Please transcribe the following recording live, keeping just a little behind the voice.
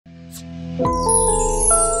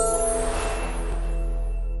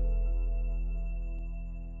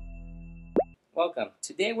Welcome.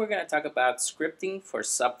 Today we're going to talk about scripting for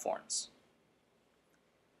subforms.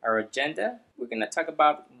 Our agenda, we're going to talk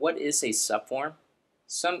about what is a subform,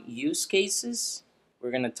 some use cases,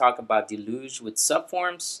 we're going to talk about Deluge with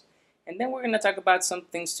subforms, and then we're going to talk about some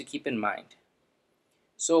things to keep in mind.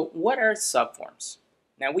 So what are subforms?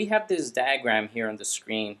 Now we have this diagram here on the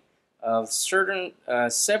screen of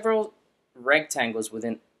several rectangles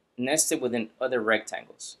nested within other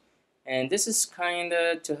rectangles. And this is kind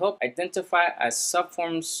of to help identify as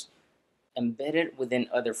subforms embedded within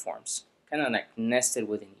other forms, kind of like nested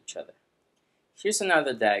within each other. Here's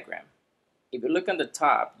another diagram. If you look on the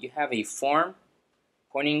top, you have a form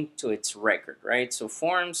pointing to its record, right? So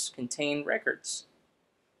forms contain records.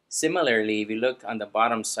 Similarly, if you look on the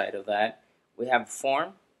bottom side of that, we have a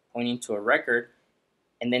form pointing to a record,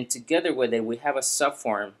 and then together with it, we have a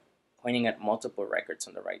subform pointing at multiple records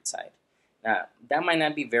on the right side. Now, that might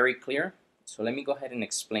not be very clear, so let me go ahead and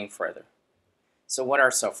explain further. So what are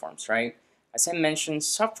subforms, right? As I mentioned,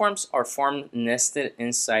 subforms are forms nested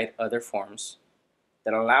inside other forms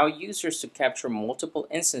that allow users to capture multiple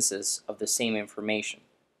instances of the same information.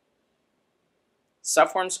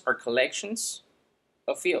 Subforms are collections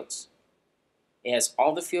of fields. It has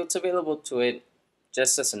all the fields available to it,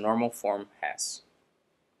 just as a normal form has.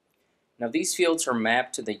 Now, these fields are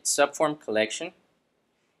mapped to the subform collection.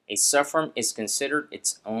 A subform is considered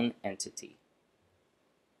its own entity.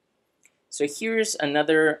 So here's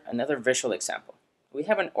another visual example. We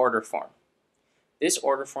have an order form. This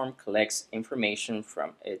order form collects information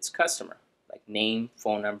from its customer, like name,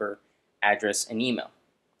 phone number, address, and email.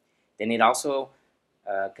 Then it also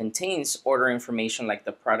contains order information like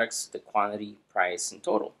the products, the quantity, price, and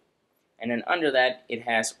total. And then under that, it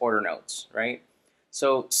has order notes, right?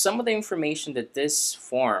 So some of the information that this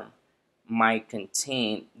form might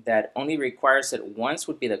contain that only requires it once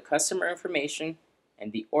would be the customer information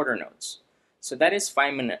and the order notes. So that is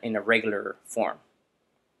fine in a regular form.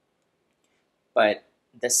 But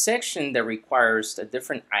the section that requires the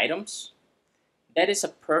different items, that is a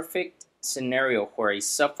perfect scenario where a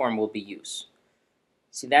subform will be used.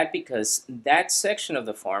 See that because that section of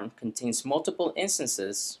the form contains multiple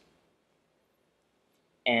instances,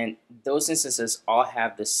 and those instances all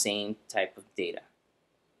have the same type of data.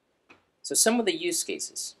 So some of the use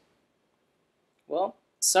cases. Well,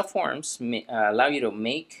 subforms allow you to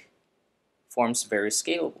make forms very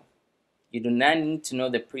scalable. You do not need to know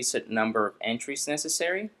the preset number of entries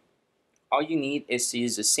necessary. All you need is to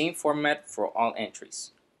use the same format for all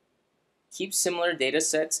entries. Keep similar data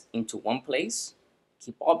sets into one place.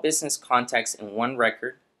 Keep all business contacts in one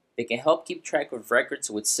record. They can help keep track of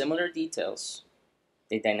records with similar details.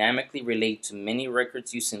 They dynamically relate to many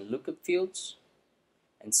records using lookup fields.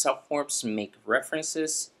 And subforms make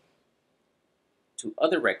references to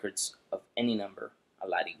other records of any number a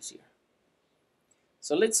lot easier.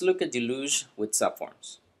 So let's look at Deluge with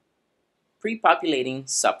subforms. Pre-populating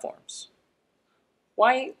subforms.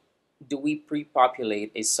 Why do we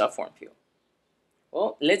pre-populate a subform field?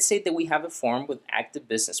 Well, let's say that we have a form with active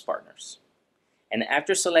business partners. And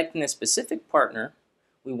after selecting a specific partner,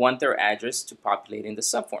 we want their address to populate in the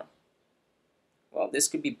subform. Well, this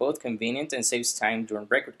could be both convenient and saves time during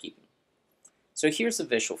record keeping. So here's a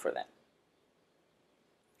visual for that.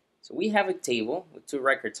 So we have a table with two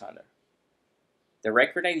records on there. The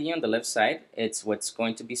record ID on the left side, it's what's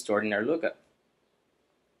going to be stored in our lookup.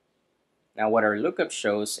 Now what our lookup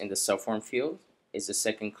shows in the subform field is the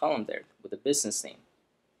second column there with the business name.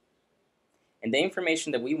 And the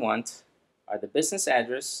information that we want are the business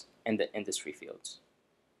address and the industry fields.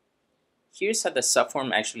 Here's how the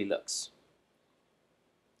subform actually looks.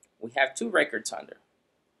 We have two records under.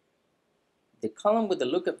 The column with the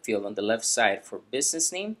lookup field on the left side for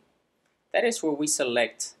business name, that is where we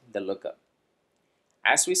select the lookup.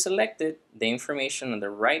 As we select it, the information on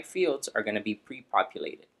the right fields are going to be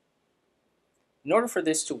pre-populated. In order for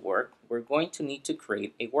this to work, we're going to need to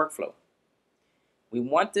create a workflow. We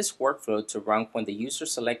want this workflow to run when the user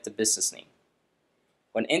selects the business name.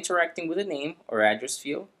 When interacting with a name or address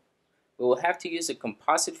field, we will have to use a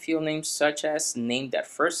composite field name such as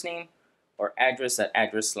name.first name or address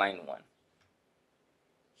line 1.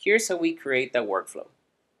 Here's how we create that workflow.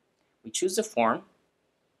 We choose a form,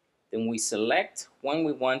 then we select when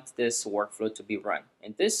we want this workflow to be run.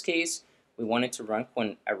 In this case, we want it to run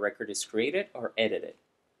when a record is created or edited.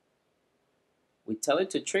 We tell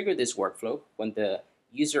it to trigger this workflow when the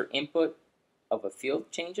user input of a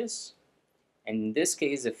field changes, and in this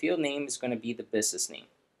case, the field name is going to be the business name.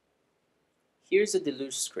 Here's a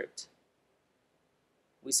Deluge script.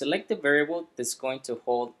 we select the variable that's going to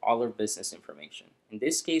hold all our business information. In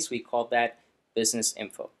this case, we call that business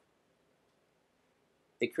info.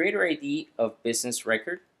 The creator ID of business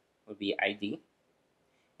record would be ID.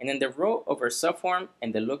 And then the row of our subform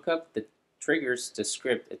and the lookup that triggers the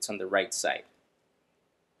script, it's on the right side.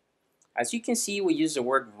 As you can see, we use the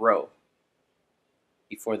word row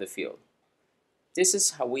before the field. This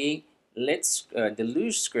is how we let the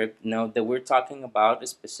Deluge script know that we're talking about a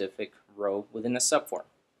specific row within a subform.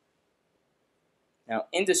 Now,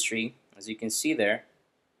 industry, as you can see there,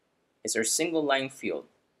 is our single line field.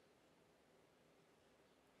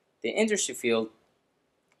 The industry field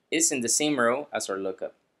is in the same row as our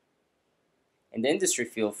lookup. And the industry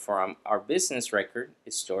field from our business record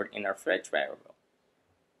is stored in our fetch variable.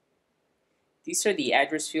 These are the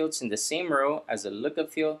address fields in the same row as the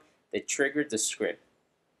lookup field that triggered the script.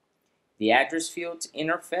 The address fields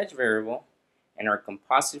in our fetch variable and our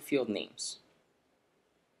composite field names.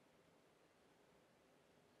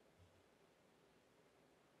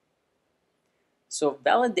 So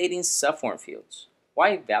validating subform fields.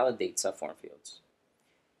 Why validate subform fields?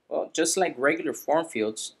 Well, just like regular form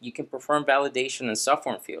fields, you can perform validation on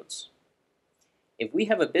subform fields. If we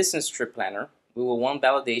have a business trip planner, we will want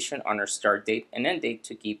validation on our start date and end date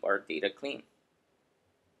to keep our data clean.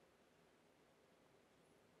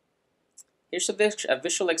 Here's a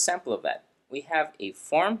visual example of that. We have a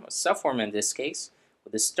form, a subform in this case,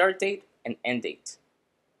 with a start date and end date.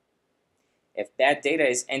 If bad data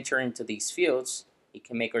is entered into these fields, it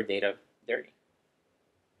can make our data dirty.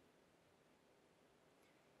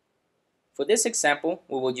 For this example,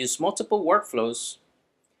 we will use multiple workflows.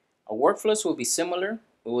 Our workflows will be similar.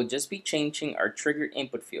 We will just be changing our trigger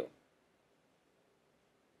input field.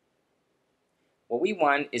 What we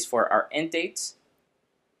want is for our end dates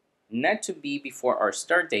not to be before our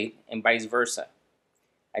start date and vice versa.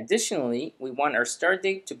 Additionally, we want our start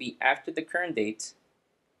date to be after the current date.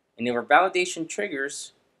 And if our validation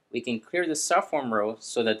triggers, we can clear the subform row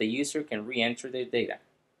so that the user can re-enter their data.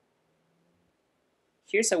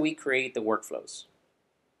 Here's how we create the workflows.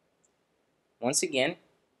 Once again,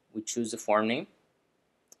 we choose the form name.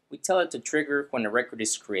 We tell it to trigger when a record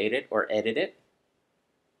is created or edited.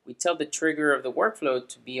 We tell the trigger of the workflow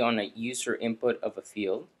to be on a user input of a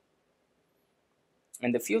field.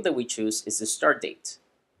 And the field that we choose is the start date.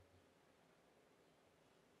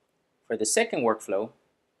 For the second workflow,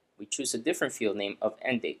 we choose a different field name of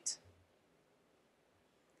end date.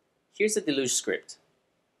 Here's the Deluge script.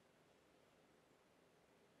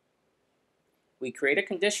 We create a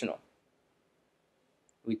conditional.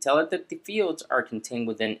 We tell it that the fields are contained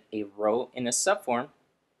within a row in a subform.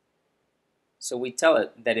 So we tell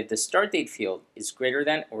it that if the start date field is greater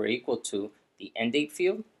than or equal to the end date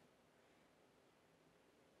field,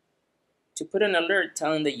 to put an alert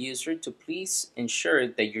telling the user to please ensure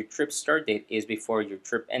that your trip start date is before your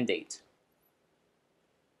trip end date.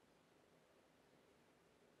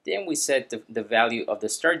 Then we set the value of the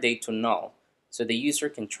start date to null so the user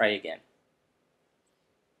can try again.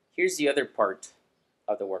 Here's the other part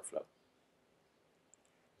of the workflow.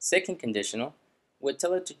 Second conditional, we'll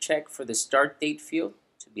tell it to check for the start date field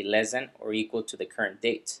to be less than or equal to the current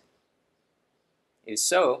date. If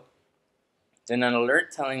so, then an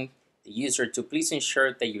alert telling the user to please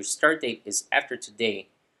ensure that your start date is after today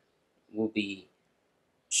will be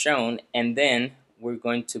shown, and then we're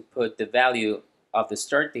going to put the value of the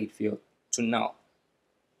start date field to null.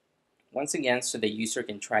 Once again, so the user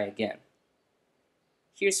can try again.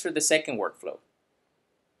 Here's for the second workflow.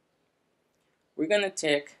 We're going to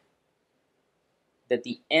check that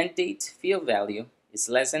the end date field value is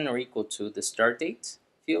less than or equal to the start date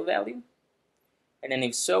field value. And then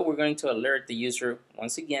if so, we're going to alert the user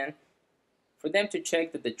once again for them to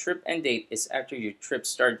check that the trip end date is after your trip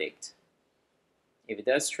start date. If it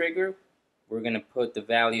does trigger, we're going to put the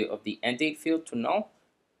value of the end date field to null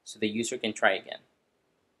so the user can try again.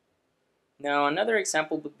 Now another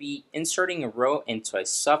example would be inserting a row into a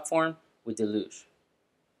subform with Deluge.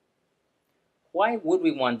 Why would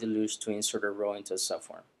we want Deluge to insert a row into a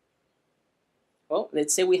subform? Well,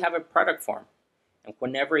 let's say we have a product form, and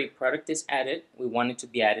whenever a product is added, we want it to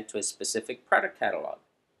be added to a specific product catalog.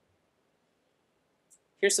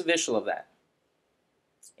 Here's a visual of that.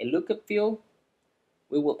 A lookup field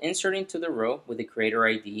we will insert into the row with the creator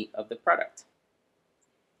ID of the product.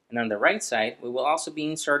 And on the right side, we will also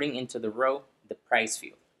be inserting into the row the price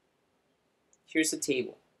field. Here's the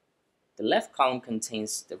table. The left column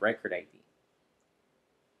contains the record ID.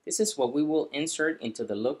 This is what we will insert into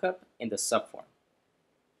the lookup in the subform.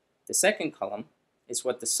 The second column is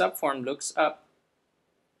what the subform looks up.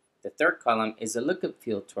 The third column is the lookup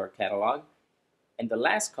field to our catalog. And the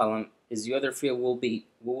last column is the other field we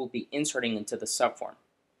will be inserting into the subform.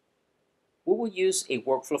 We will use a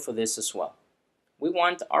workflow for this as well. We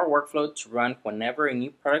want our workflow to run whenever a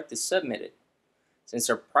new product is submitted. Since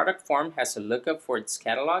our product form has a lookup for its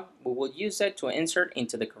catalog, we will use that to insert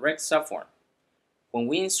into the correct subform. When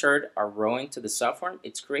we insert our row into the subform,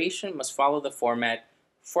 its creation must follow the format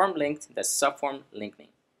form-linked.subform link name.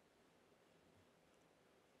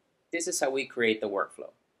 This is how we create the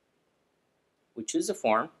workflow. We choose a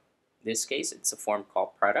form. In this case, it's a form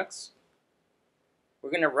called products.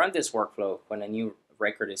 We're going to run this workflow when a new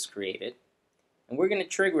record is created, and we're going to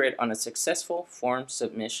trigger it on a successful form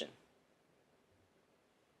submission.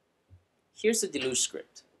 Here's the Deluge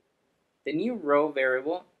script. The new row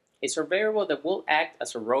variable is our variable that will act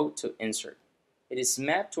as a row to insert. It is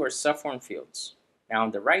mapped to our subform fields. Now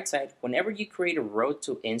on the right side, whenever you create a row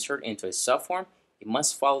to insert into a subform, it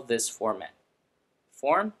must follow this format.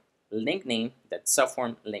 Form link name that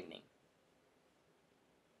subform link name.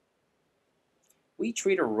 We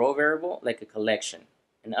treat a row variable like a collection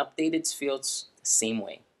and update its fields the same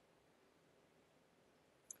way.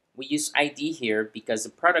 We use ID here because the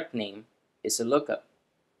product name is a lookup,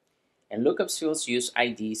 and lookup fields use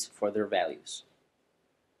IDs for their values.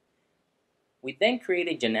 We then create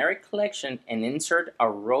a generic collection and insert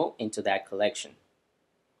our row into that collection.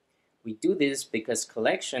 We do this because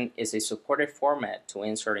collection is a supported format to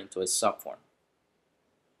insert into a subform.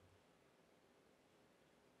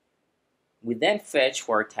 We then fetch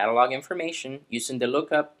for our catalog information using the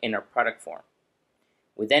lookup in our product form.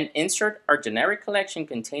 We then insert our generic collection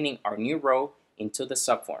containing our new row into the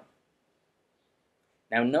subform.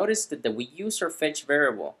 Now notice that we use our fetch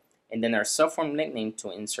variable and then our subform link name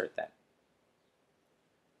to insert that.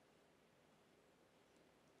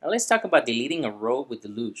 Now let's talk about deleting a row with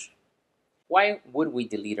Deluge. Why would we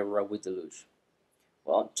delete a row with Deluge?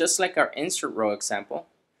 Well, just like our insert row example,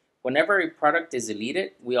 whenever a product is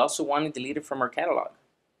deleted, we also want to delete it from our catalog.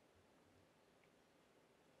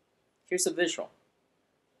 Here's a visual.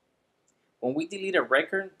 When we delete a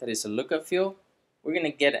record that is a lookup field, we're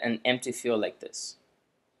going to get an empty field like this.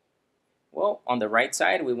 Well, on the right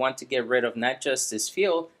side, we want to get rid of not just this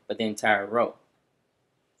field, but the entire row.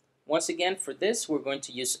 Once again, for this, we're going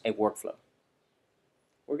to use a workflow.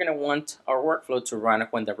 We're going to want our workflow to run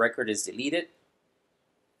when the record is deleted.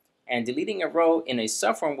 And deleting a row in a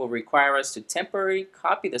subform will require us to temporarily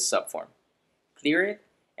copy the subform, clear it,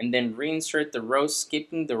 and then reinsert the row,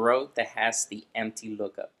 skipping the row that has the empty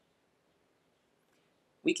lookup.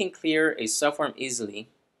 We can clear a subform easily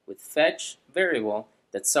with fetch variable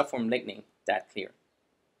that subform link name .clear.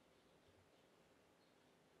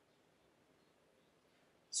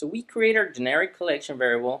 So we create our generic collection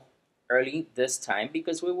variable early this time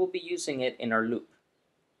because we will be using it in our loop.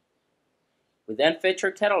 We then fetch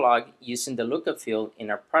our catalog using the lookup field in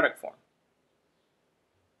our product form.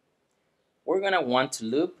 We're going to want to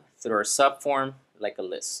loop through our subform like a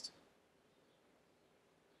list.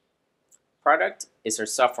 Product is our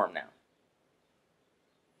subform now.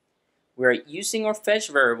 We are using our fetch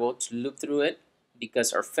variable to loop through it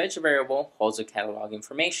because our fetch variable holds the catalog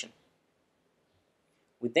information.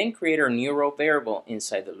 We then create our new row variable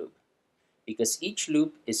inside the loop because each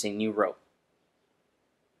loop is a new row.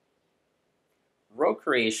 Row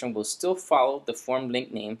creation will still follow the form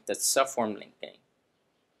link name that's subform link name.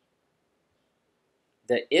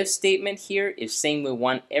 The if statement here is saying we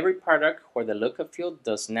want every product where the lookup field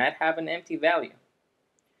does not have an empty value.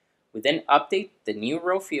 We then update the new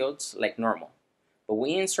row fields like normal, but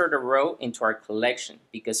we insert a row into our collection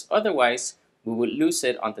because otherwise we would lose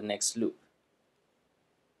it on the next loop.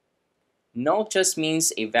 Null just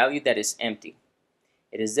means a value that is empty.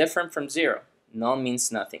 It is different from 0. Null means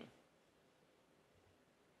nothing.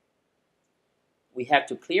 We have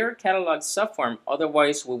to clear our catalog subform,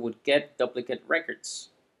 otherwise we would get duplicate records.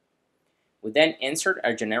 We then insert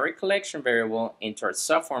our generic collection variable into our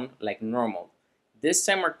subform like normal. This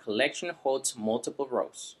time our collection holds multiple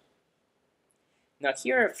rows. Now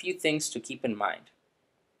here are a few things to keep in mind.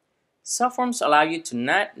 Subforms allow you to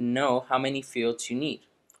not know how many fields you need,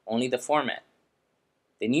 only the format.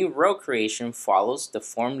 The new row creation follows the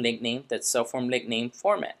form link name that subform link name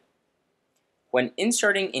format. When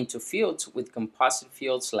inserting into fields with composite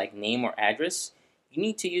fields like name or address, you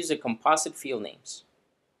need to use the composite field names.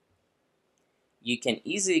 You can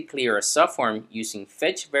easily clear a subform using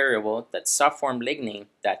fetch variable that subform link name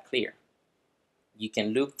 .clear. You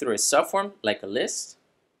can loop through a subform like a list.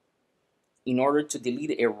 In order to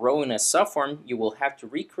delete a row in a subform, you will have to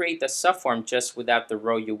recreate the subform just without the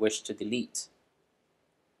row you wish to delete.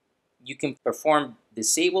 You can perform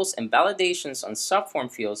disables and validations on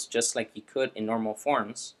subform fields just like you could in normal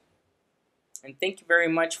forms. And thank you very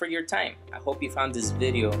much for your time. I hope you found this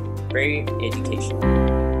video very educational.